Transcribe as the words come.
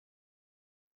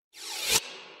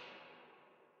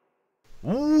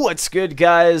What's good,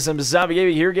 guys? I'm Zombie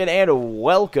Gaming here again, and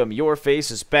welcome your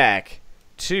faces back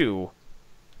to,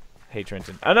 hey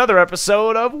Trenton, another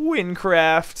episode of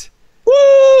Wynncraft.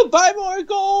 Woo! Buy more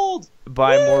gold!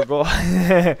 Buy more gold.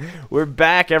 We're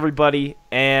back, everybody,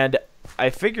 and I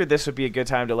figured this would be a good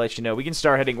time to let you know we can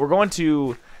start heading. We're going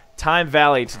to Time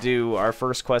Valley to do our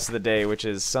first quest of the day, which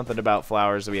is something about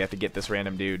flowers that we have to get this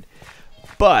random dude.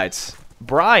 But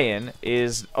Brian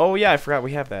is, oh yeah, I forgot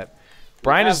we have that.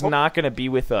 Brian is not going to be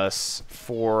with us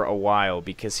for a while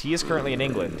because he is currently in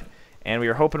England, and we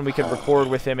were hoping we could record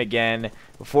with him again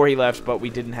before he left, but we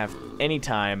didn't have any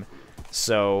time.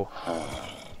 So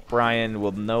Brian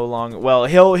will no longer. Well,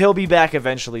 he'll be back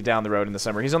eventually down the road in the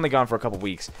summer. He's only gone for a couple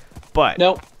weeks, but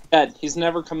no, Dad, he's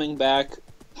never coming back.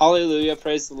 Hallelujah,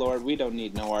 praise the Lord. We don't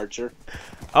need no archer.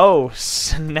 Oh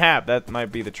snap! That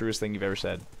might be the truest thing you've ever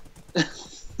said.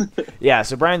 Yeah,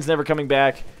 so Brian's never coming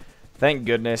back. Thank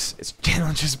goodness.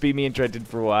 It'll just be me and Trenton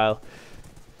for a while.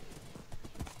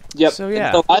 Yep. So yeah.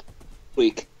 Until last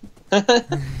week.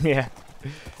 Yeah.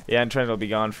 Yeah, and Trenton will be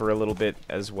gone for a little bit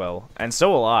as well. And so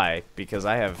will I, because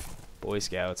I have Boy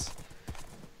Scouts.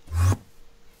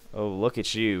 Oh, look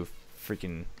at you.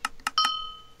 Freaking.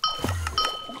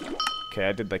 Okay,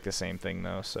 I did like the same thing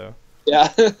though, so.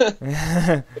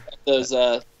 Yeah. Those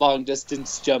long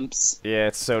distance jumps. Yeah,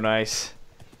 it's so nice.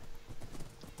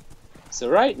 So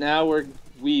right now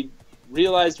we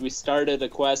realized we started a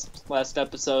quest last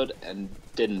episode and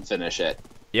didn't finish it.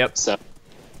 Yep.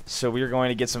 So we're going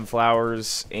to get some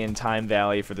flowers in Time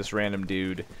Valley for this random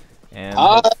dude, and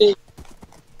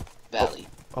Valley.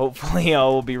 Hopefully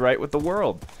I'll be right with the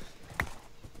world.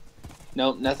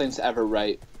 No, nothing's ever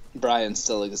right. Brian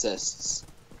still exists.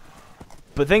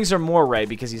 But things are more right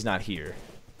because he's not here.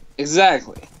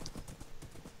 Exactly.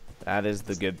 That is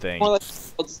the good thing. More like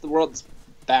the world's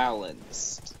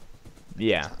balanced.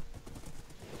 Yeah.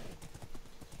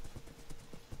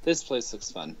 This place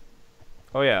looks fun.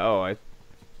 Oh yeah. Oh,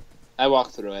 I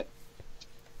walked through it.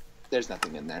 There's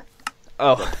nothing in there.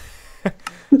 Oh.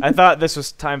 I thought this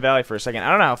was Time Valley for a second. I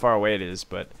don't know how far away it is,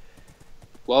 but.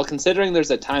 Well, considering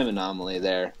there's a time anomaly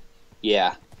there,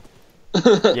 yeah.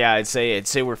 Yeah, I'd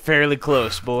say we're fairly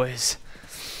close, boys.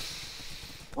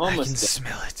 Almost. I can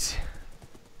smell it.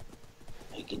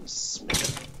 I can smell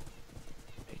it.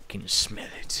 I can smell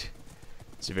it.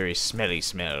 It's a very smelly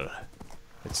smell.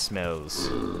 It smells.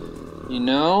 You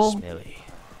know, smelly.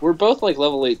 We're both like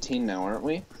level 18 now, aren't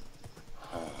we?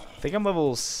 I think I'm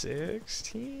level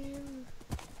 16.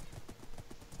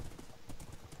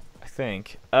 I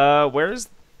think. Where's?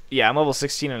 Yeah, I'm level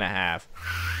 16 and a half.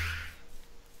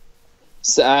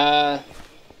 So,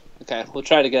 okay, we'll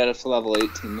try to get up to level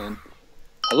 18 then.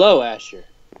 Hello, Asher.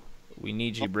 We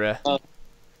need you, bruh.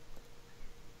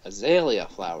 Azalea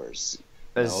flowers.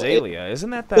 Azalea,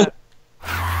 isn't that?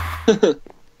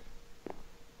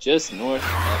 Just north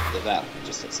of the valley,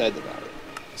 just outside the valley.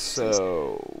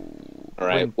 So, all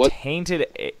right, what? Tainted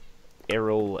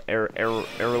Relia. I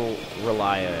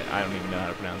don't even know how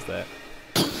to pronounce that.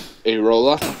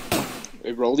 Arolia?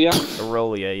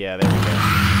 Arolia, yeah, there we go.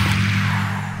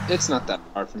 It's not that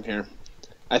far from here.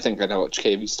 I think I know which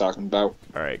cave he's talking about.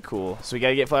 Alright, cool. So we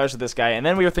gotta get flowers with this guy, and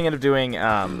then we were thinking of doing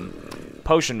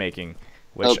potion making,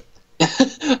 which...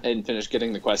 I didn't finish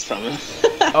getting the quest from him.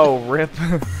 Oh, rip.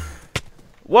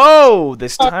 Whoa!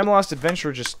 This time-lost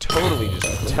adventurer just totally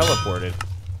teleported.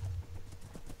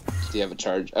 Do you have a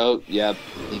charge? Oh, yeah,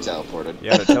 he teleported.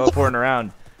 Yeah, they're teleporting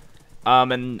around.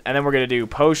 And then we're gonna do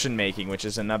potion making, which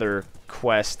is another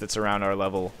quest that's around our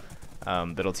level.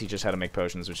 That'll teach us how to make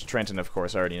potions, which Trenton, of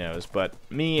course, already knows, but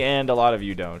me and a lot of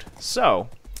you don't. So,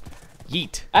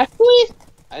 yeet. Actually,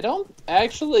 I don't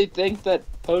actually think that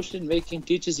potion making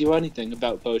teaches you anything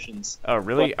about potions. Oh,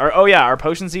 really? Oh, yeah, are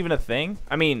potions even a thing?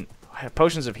 I mean,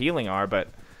 potions of healing are, but,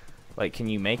 like, can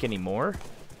you make any more?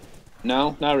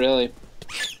 No, not really.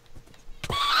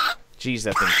 Jeez,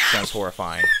 that thing sounds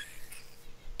horrifying.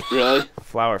 Really?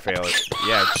 Flower failure.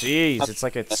 Yeah, jeez, it's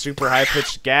like a super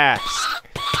high-pitched gas.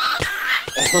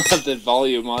 I don't have the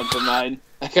volume on for mine.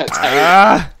 I got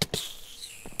tired.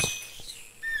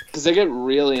 Because they get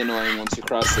really annoying once you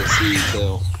cross the sea,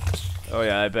 too. Oh,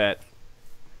 yeah, I bet.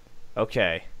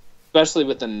 Okay. Especially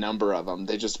with the number of them.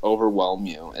 They just overwhelm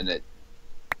you, and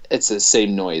it's the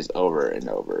same noise over and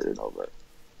over and over.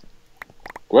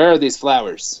 Where are these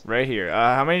flowers? Right here.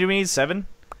 How many do we need? 7?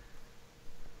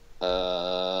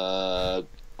 Let's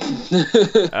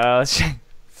check.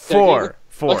 4.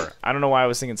 4. I don't know why I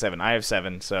was thinking 7. I have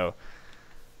 7, so.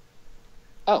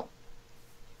 Oh.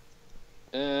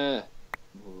 3.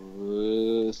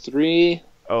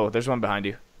 Oh, there's one behind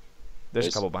you. There's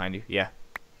a couple behind you. Yeah.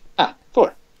 Ah,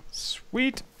 4.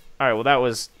 Sweet. Alright, well that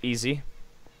was easy.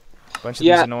 Bunch of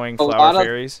these annoying a lot flower of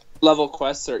fairies. level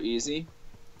quests are easy.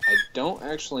 I don't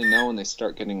actually know when they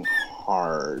start getting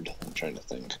hard. I'm trying to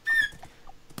think.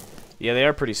 Yeah, they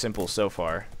are pretty simple so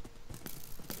far.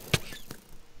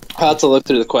 I'll have to look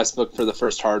through the quest book for the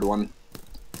first hard one.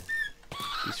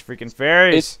 These freaking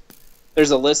fairies.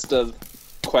 There's a list of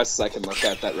quests I can look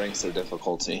at that ranks their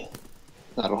difficulty.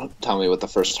 That'll tell me what the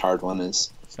first hard one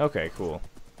is. Okay, cool.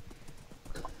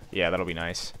 Yeah, that'll be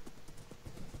nice.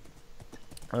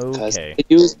 Okay.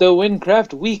 Use the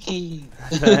Wynncraft wiki.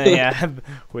 Yeah,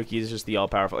 wiki is just the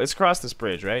all-powerful. It's across this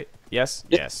bridge, right? Yes?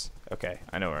 Yep. Yes. Okay,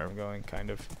 I know where I'm going, kind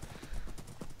of.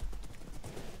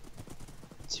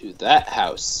 To that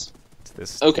house. It's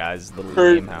this For guy's little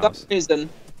game some house. reason,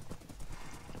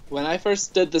 when I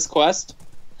first did this quest,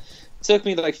 it took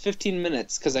me like 15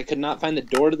 minutes because I could not find the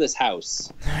door to this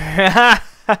house.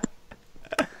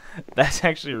 That's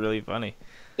actually really funny.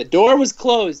 The door was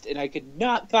closed and I could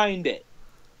not find it.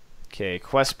 Okay,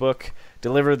 quest book.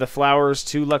 Deliver the flowers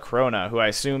to La Crona, who I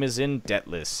assume is in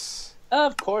Debtless.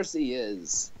 Of course he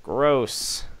is.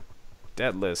 Gross.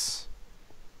 Debtless.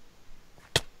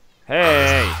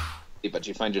 Hey! But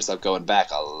you find yourself going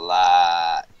back a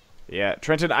lot. Yeah,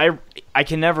 Trenton, I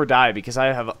can never die because I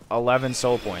have 11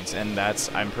 soul points, and that's,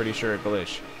 I'm pretty sure, a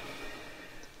glitch.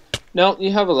 No,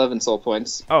 you have 11 soul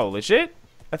points. Oh, legit?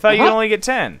 I thought you could only get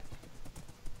 10.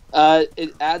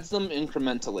 It adds them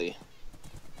incrementally.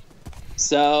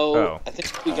 So, I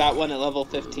think we got one at level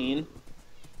 15.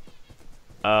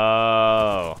 Oh.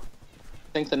 I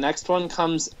think the next one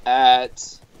comes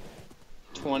at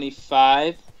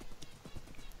 25.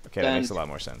 Okay, that makes a lot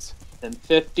more sense. Then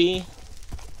 50.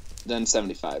 Then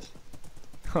 75.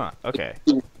 Huh, okay.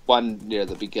 One near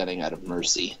the beginning out of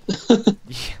mercy.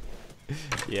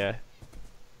 Yeah.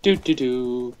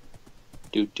 Do-do-do.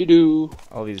 Do-do-do.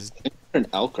 All these... We're in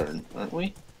Elkhorn, aren't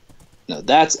we? No,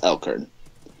 that's Elkhorn.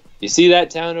 You see that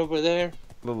town over there?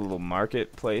 Little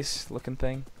marketplace looking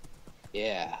thing?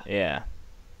 Yeah. Yeah.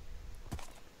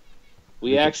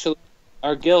 We actually...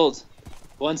 Our guild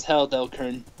once held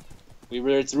Elkhorn. We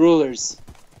were its rulers.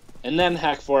 And then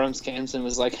Hack Forums came and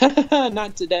was like,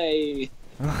 not today.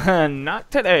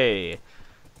 Not today.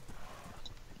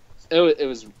 It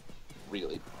was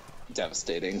really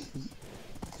devastating.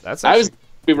 That's actually...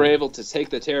 We were able to take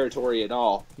the territory at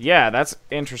all. Yeah, that's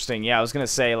interesting. Yeah, I was going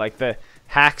to say, like, the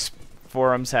Hacks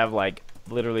forums have, like,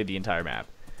 literally the entire map.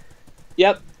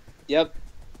 Yep.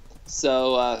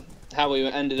 So, how we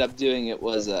ended up doing it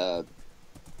was,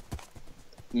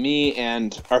 me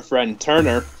and our friend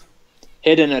Turner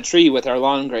hid in a tree with our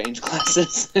long-range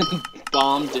glasses and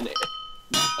bombed and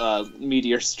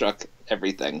meteor struck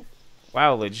everything.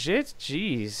 Wow, legit?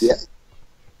 Jeez. Yeah.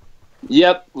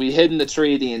 Yep, we hid in the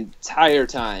tree the entire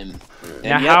time.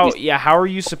 Now, how are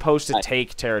you supposed to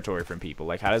take territory from people?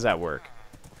 Like, how does that work?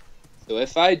 So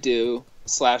if I do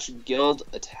 /guild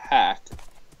attack,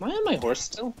 am I on my horse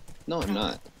still? No, I'm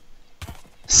not.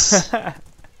 If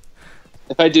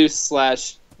I do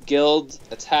 /guild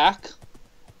attack,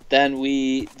 then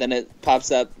it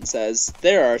pops up and says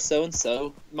there are so and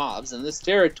so mobs in this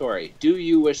territory. Do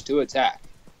you wish to attack?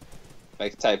 If I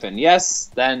type in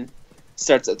yes, then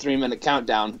starts a 3-minute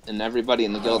countdown, and everybody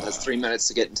in the guild has 3 minutes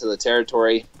to get into the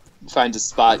territory, find a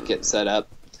spot, get set up.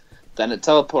 Then it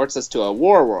teleports us to a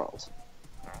war world.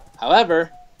 However,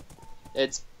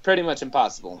 it's pretty much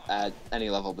impossible at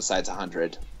any level besides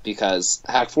 100, because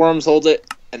Hack Forums hold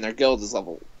it, and their guild is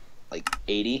level, like,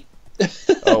 80.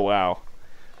 Oh, wow.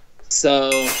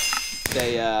 So,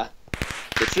 the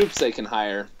troops they can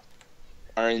hire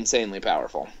are insanely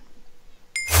powerful.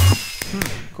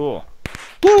 Cool.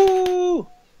 Woo!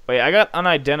 Wait, I got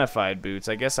unidentified boots.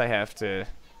 I guess I have to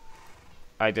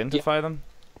identify them?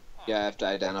 Yeah, I have to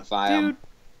identify them.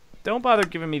 Don't bother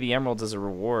giving me the emeralds as a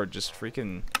reward. Just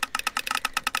freaking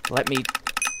let me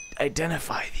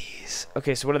identify these.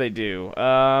 Okay, so what do they do?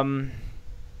 21%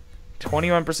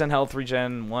 health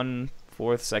regen,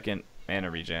 1/4 second mana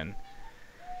regen.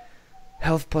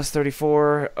 Health plus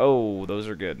 34. Oh, those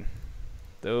are good.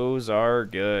 Those are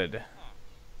good.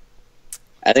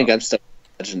 I think I'm still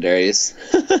legendaries.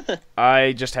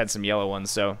 I just had some yellow ones,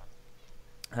 so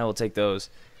I will take those.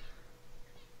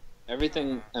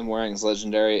 Everything I'm wearing is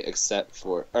legendary except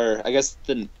for, or I guess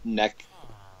the neck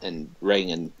and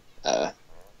ring and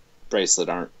bracelet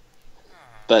aren't.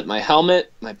 But my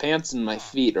helmet, my pants, and my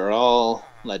feet are all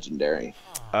legendary.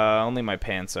 Only my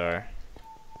pants are.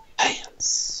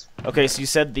 Pants. Okay, so you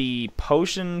said the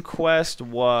potion quest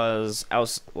was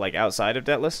outside of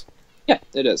Debtless? Yeah,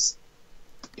 it is.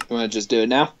 You want to just do it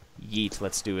now? Yeet,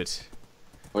 let's do it.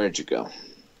 Where'd you go?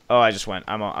 Oh, I just went.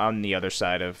 I'm on the other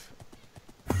side of...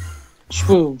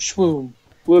 Shwoom, shwoom.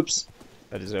 Whoops.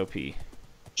 That is OP.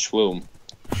 Shwoom.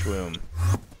 Shwoom.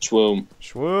 Shwoom.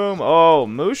 Shwoom. Oh,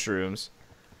 mushrooms.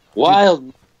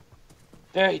 Wild.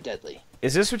 Very deadly.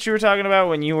 Is this what you were talking about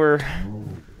when you were...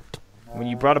 when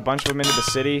you brought a bunch of them into the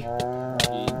city?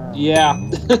 Yeah.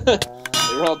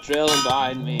 They were all trailing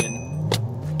behind me,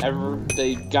 and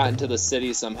they got into the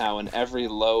city somehow, and every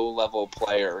low-level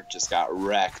player just got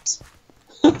wrecked.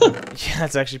 Yeah,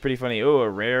 that's actually pretty funny. Oh, a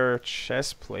rare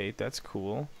chest plate. That's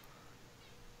cool.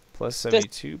 Plus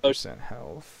 72%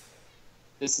 health.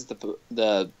 This is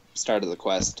the start of the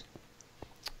quest.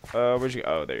 Where'd you go?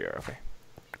 Oh, there you are. Okay.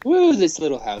 Woo, this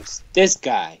little house. This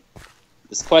guy.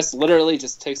 This quest literally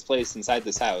just takes place inside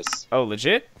this house. Oh,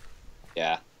 legit?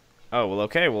 Yeah. Oh, well,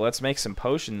 okay. Well, let's make some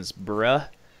potions, bruh.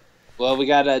 Well, we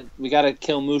gotta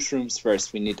kill mushrooms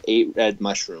first. We need 8 red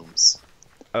mushrooms.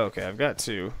 Okay, I've got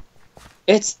 2.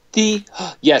 It's the...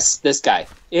 Yes, this guy.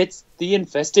 It's the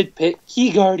infested pit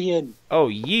key guardian. Oh,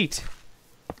 yeet.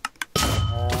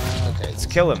 Okay. Let's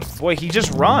kill him. Boy, he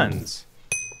just runs.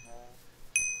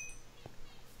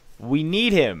 We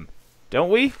need him, don't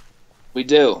we? We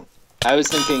do. I was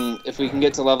thinking if we can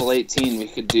get to level 18, we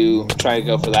could try to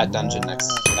go for that dungeon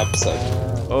next episode.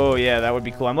 Oh, yeah, that would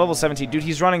be cool. I'm level 17. Dude,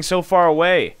 he's running so far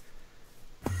away.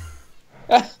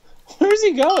 Where's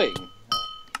he going?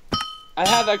 I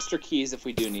have extra keys if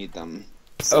we do need them.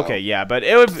 So. Okay, yeah, but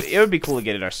it would be cool to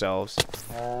get it ourselves.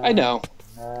 I know.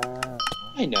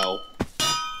 I know.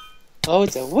 Oh,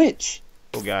 it's a witch.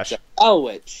 Oh, gosh. It's a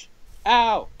witch.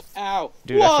 Ow. Ow.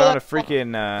 Dude, Whoa, I found a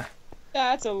freaking...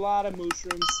 That's a lot of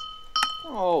mushrooms.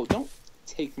 Oh, don't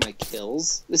take my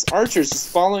kills. This archer's just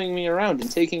following me around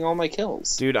and taking all my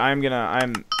kills. Dude,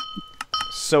 I'm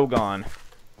so gone.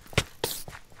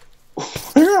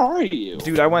 Where are you?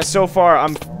 Dude, I went so far.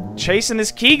 I'm chasing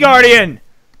this key guardian.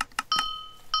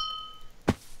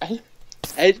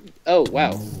 Oh,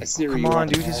 wow. I see where Come you are. on,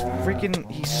 dude.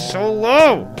 He's so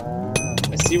low.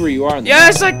 I see where you are. On the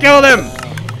Yes, I killed him.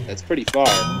 That's pretty far.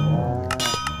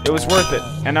 It was worth it.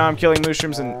 And now I'm killing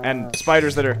mushrooms and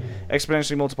spiders that are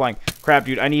exponentially multiplying. Crap,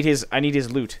 dude. I need his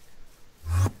loot.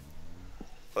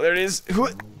 Oh, there it is.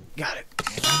 Got it.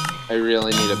 I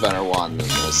really need a better wand than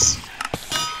this.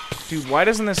 Dude, why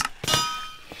doesn't this...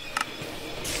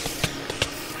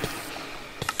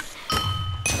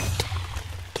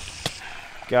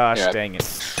 Gosh, Yeah. dang it.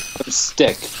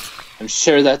 Stick. I'm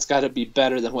sure that's got to be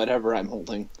better than whatever I'm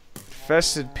holding.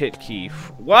 Infested pit key.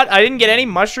 What? I didn't get any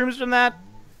mushrooms from that?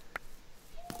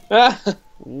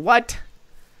 What?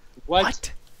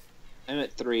 What? I'm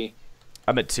at 3.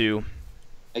 I'm at 2.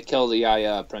 I killed the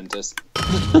Yaya apprentice.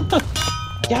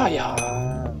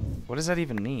 Yaya! What does that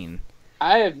even mean?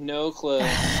 I have no clue.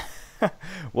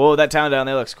 Whoa, that town down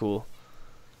there looks cool.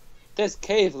 This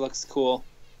cave looks cool.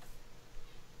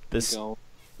 This... Go.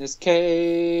 This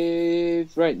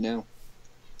cave right now.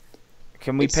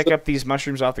 Can we pick up these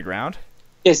mushrooms off the ground?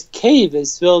 This cave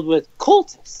is filled with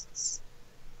cultists.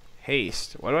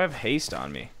 Haste. Why do I have haste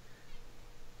on me?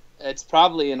 It's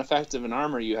probably an effect of an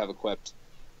armor you have equipped.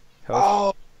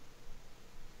 Health.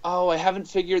 Oh, I haven't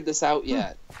figured this out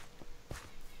yet.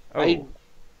 Oh.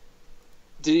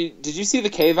 Did you see the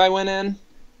cave I went in?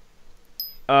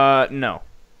 No.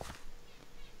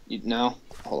 No?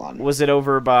 Hold on. Was it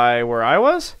over by where I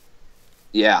was?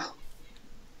 Yeah.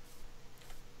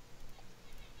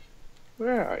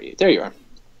 Where are you? There you are.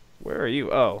 Where are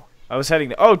you? Oh. I was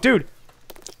heading... Oh, dude!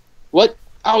 What?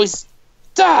 Oh, he's...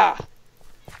 Ah!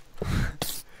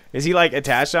 Is he, like,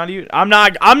 attached onto you? I'm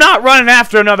not running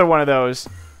after another one of those.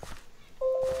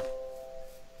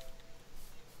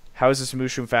 How is this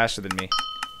mushroom faster than me?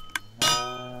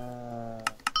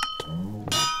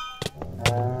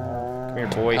 Come here,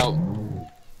 boy. Oh.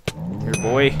 Come here,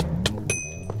 boy.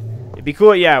 It'd be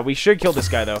cool. Yeah, we should kill this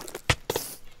guy, though.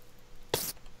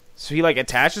 So he, like,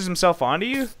 attaches himself onto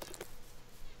you?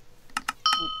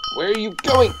 Where are you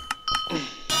going?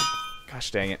 Gosh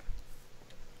dang it.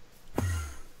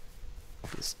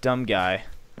 This dumb guy.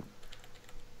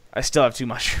 I still have 2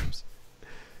 mushrooms.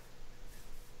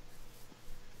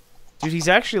 Dude, he's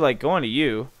actually, like, going to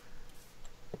you.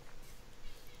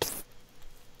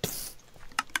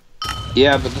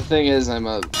 Yeah, but the thing is, I'm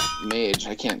a mage.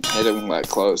 I can't hit him that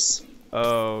close.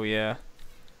 Oh, yeah.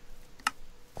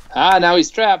 Ah, now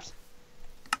he's trapped.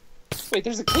 Wait,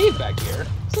 there's a cave back here.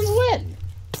 Since when?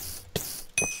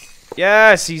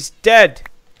 Yes, he's dead.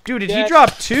 Dude, did he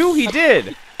drop 2? He did.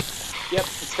 Yep,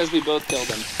 it's because we both killed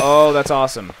him. Oh, that's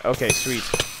awesome. Okay, sweet.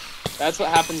 That's what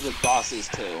happens with bosses,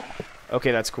 too.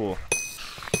 Okay, that's cool.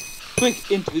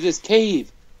 Quick, into this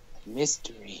cave.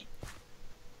 Mystery.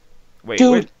 Wait,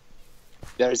 Dude,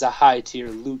 there's a high-tier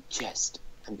loot chest.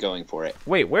 I'm going for it.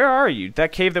 wait, where are you?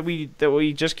 That cave that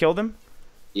we just killed him?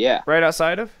 Yeah, Right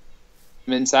outside of?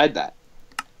 I'm inside that.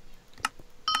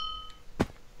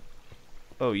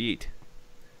 Oh, yeet.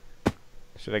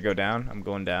 Should I go down? I'm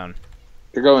going down.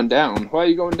 You're going down. Why are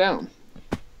you going down?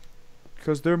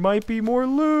 Because there might be more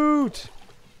loot.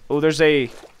 Oh, there's a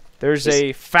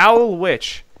foul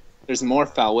witch. There's more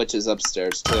foul witches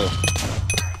upstairs too.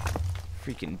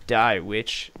 Freaking die,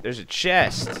 witch. There's a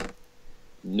chest.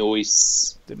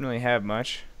 Nice. Didn't really have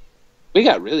much. We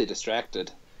got really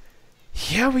distracted.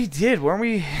 Yeah, we did. Weren't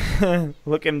we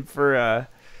looking for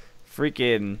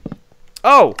freaking...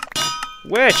 Oh!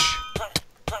 Witch!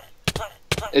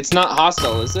 It's not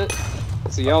hostile, is it?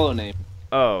 It's a yellow name.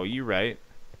 Oh, you right.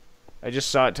 I just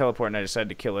saw it teleport and I decided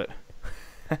to kill it.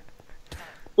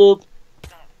 Boop.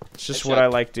 It's just what I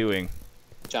like doing.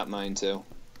 Shot mine too.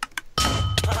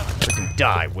 Freaking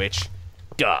die, witch.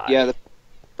 Die. Yeah, the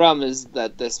problem is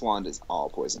that this wand is all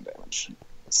poison damage.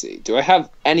 Let's see. Do I have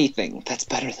anything that's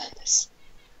better than this?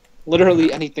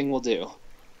 Literally anything will do.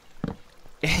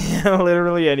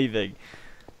 Literally anything.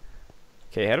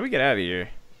 Okay, how do we get out of here?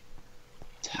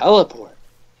 Teleport.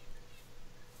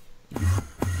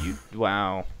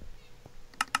 Wow.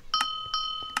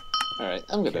 Alright,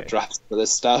 I'm gonna Okay. drop some of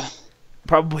this stuff.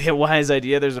 Probably a wise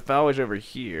idea. There's a foul witch over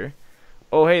here.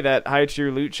 Oh, hey, that high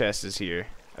tier loot chest is here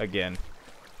again.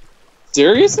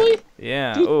 Seriously?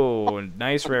 Yeah. Dude. Oh,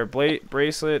 nice rare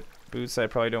bracelet. Boots I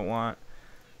probably don't want.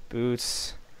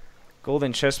 Boots.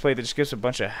 Golden chestplate that just gives a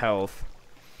bunch of health.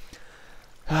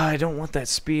 I don't want that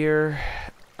spear.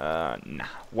 Nah.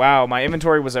 Wow, my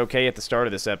inventory was okay at the start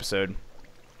of this episode.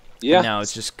 Yeah. And now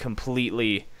it's just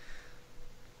completely...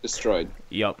 Destroyed.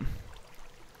 Yup.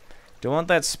 Don't want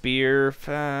that spear.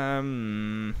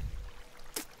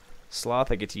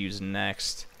 Sloth I get to use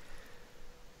next.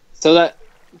 So that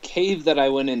cave that I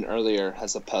went in earlier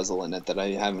has a puzzle in it that I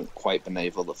haven't quite been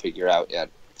able to figure out yet.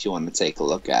 If you want to take a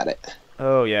look at it.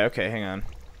 Oh, yeah, okay, hang on.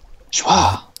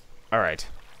 Shwa! Alright.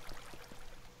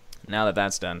 Now that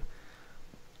that's done.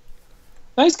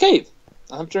 Nice cave.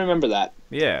 I'll have to remember that.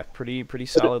 Yeah, pretty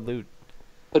solid loot.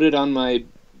 Put it on my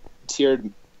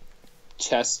tiered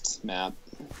chest map.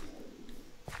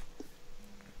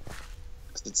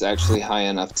 'Cause it's actually high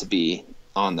enough to be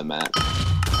on the map.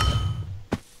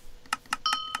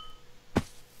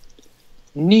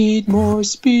 Need more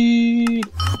speed.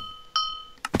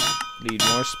 Need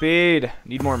more speed.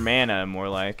 Need more mana, more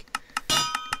like.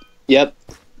 Yep.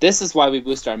 This is why we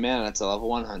boost our mana to level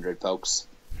 100, folks.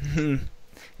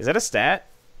 Is that a stat?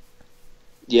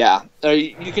 Yeah.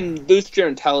 You can boost your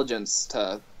intelligence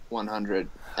to 100.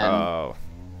 And Oh.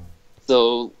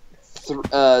 so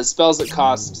spells that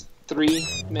cost 3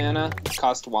 mana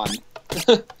cost 1.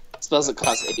 Spells that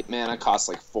cost 8 mana cost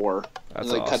like 4. That's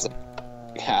it like cuts awesome.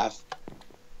 it in half.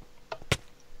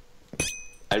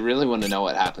 I really want to know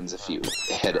what happens if you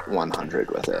hit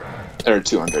 100 with it. Or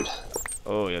 200.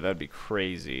 Oh, yeah, that'd be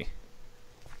crazy.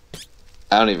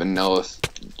 I don't even know if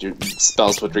your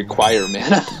spells would require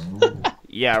mana.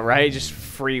 Yeah, right? Just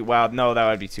free. Wow, no, that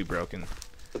would be too broken.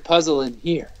 The puzzle in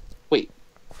here. Wait,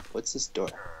 what's this door?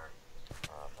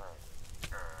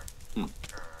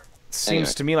 Seems Anyway.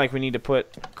 to me like we need to put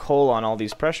coal on all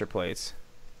these pressure plates.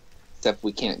 Except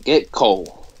we can't get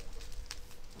coal.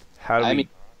 How do I we... mean,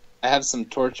 I have some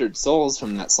tortured souls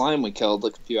from that slime we killed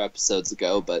like a few episodes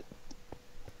ago, but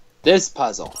this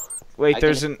puzzle, Wait, I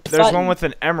there's can- there's one button. with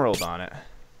an emerald on it.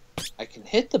 I can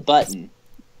hit the button,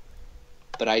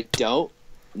 but I don't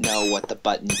know what the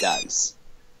button does.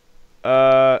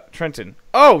 Trenton.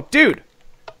 Oh, dude!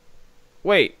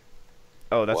 Wait.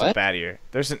 Oh, that's a What? bad ear.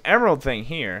 There's an emerald thing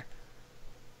here.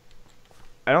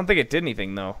 I don't think it did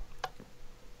anything, though.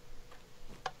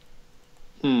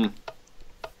 Hmm.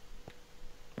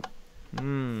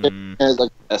 Hmm. Here's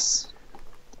like this.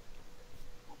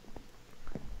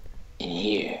 In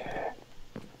here.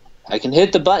 I can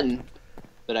hit the button,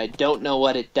 but I don't know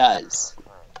what it does.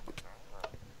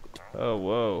 Oh,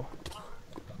 whoa.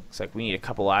 Looks like we need a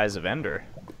couple eyes of Ender.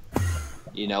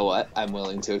 You know what? I'm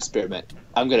willing to experiment.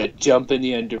 I'm gonna jump in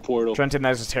the Ender portal. Trenton,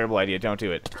 that's a terrible idea. Don't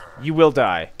do it. You will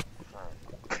die.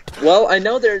 Well, I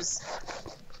know there's...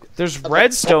 There's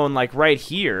redstone, like, right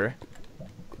here.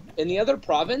 In the other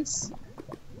province,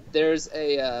 there's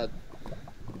a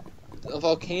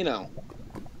volcano.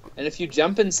 And if you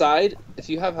jump inside, if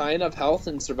you have high enough health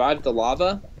and survive the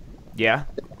lava, Yeah?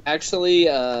 actually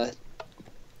a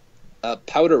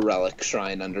powder relic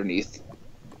shrine underneath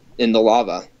in the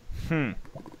lava. Hmm.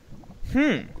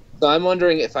 So I'm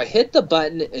wondering if I hit the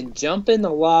button and jump in the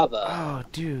lava. Oh,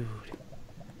 dude.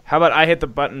 How about I hit the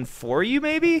button for you,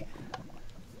 maybe?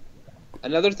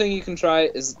 Another thing you can try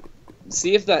is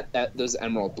see if those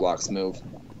emerald blocks move.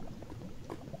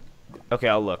 Okay,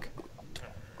 I'll look.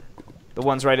 The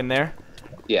one's right in there?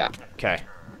 Yeah. Okay.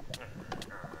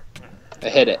 I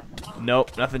hit it.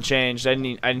 Nope, nothing changed. I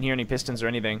didn't hear any pistons or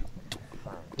anything.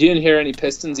 You didn't hear any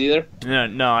pistons either?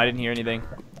 No, I didn't hear anything.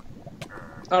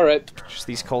 Alright. Just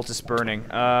these cultists burning.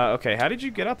 Okay, how did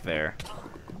you get up there?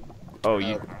 Oh,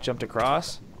 you jumped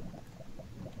across?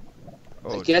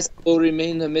 Oh. I guess it will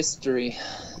remain a mystery.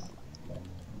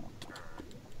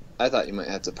 I thought you might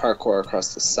have to parkour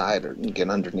across the side or get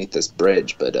underneath this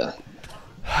bridge, but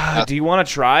do you want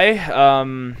to try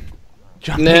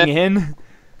jumping in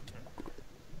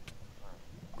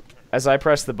as I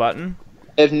press the button?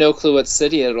 I have no clue what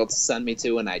city it'll send me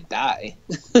to when I die.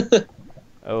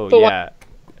 Oh, but yeah.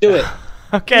 Do it.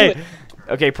 Okay. Do it.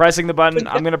 Okay, pressing the button.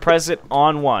 I'm going to press it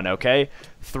on 1, okay?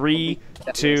 3,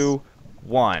 2,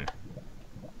 1.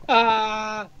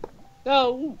 Ah!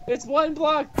 No! It's 1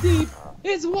 block deep!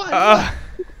 It's 1 block!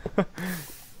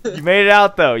 You made it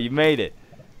out, though. You made it.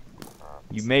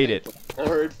 You made it.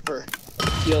 Lord for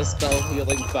heal spell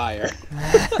healing fire.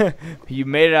 You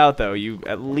made it out, though.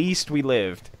 At least we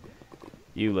lived.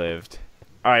 You lived.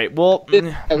 All right. Well,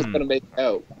 I was gonna make it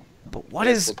out. But what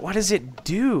does it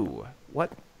do?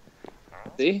 What?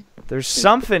 See? There's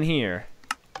something here.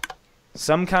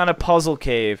 Some kind of puzzle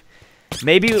cave.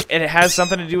 Maybe it has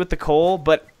something to do with the coal,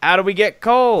 but how do we get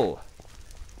coal?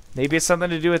 Maybe it's something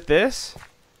to do with this?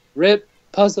 Rip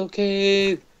puzzle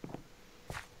cave.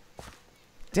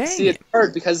 Dang. See, it's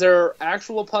hard because there are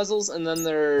actual puzzles and then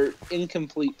there are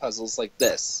incomplete puzzles like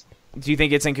this. Do you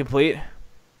think it's incomplete?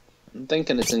 I'm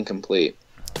thinking it's incomplete.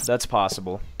 That's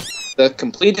possible. The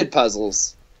completed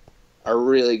puzzles are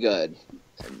really good.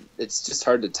 And it's just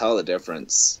hard to tell the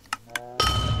difference.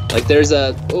 Like there's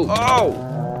a... Oh!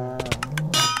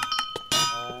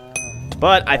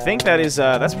 But I think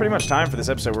that's pretty much time for this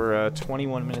episode. We're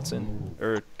 21 minutes in.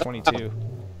 Or 22.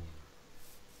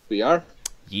 We are?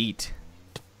 Yeet.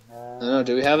 I don't know,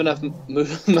 do we have enough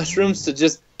mushrooms to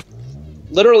just...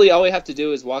 Literally all we have to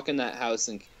do is walk in that house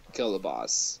and kill the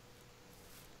boss.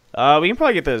 We can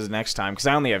probably get those next time, because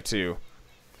I only have 2.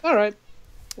 Alright,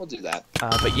 we'll do that.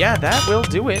 But yeah, that will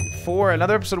do it for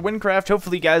another episode of Wynncraft.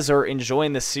 Hopefully you guys are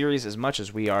enjoying this series as much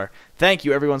as we are. Thank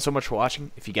you everyone so much for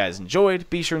watching. If you guys enjoyed,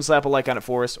 be sure and slap a like on it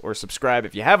for us, or subscribe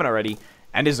if you haven't already.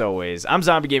 And as always, I'm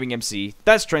Zombie Gaming MC,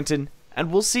 that's Trenton, and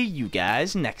we'll see you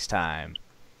guys next time.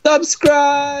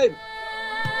 Subscribe!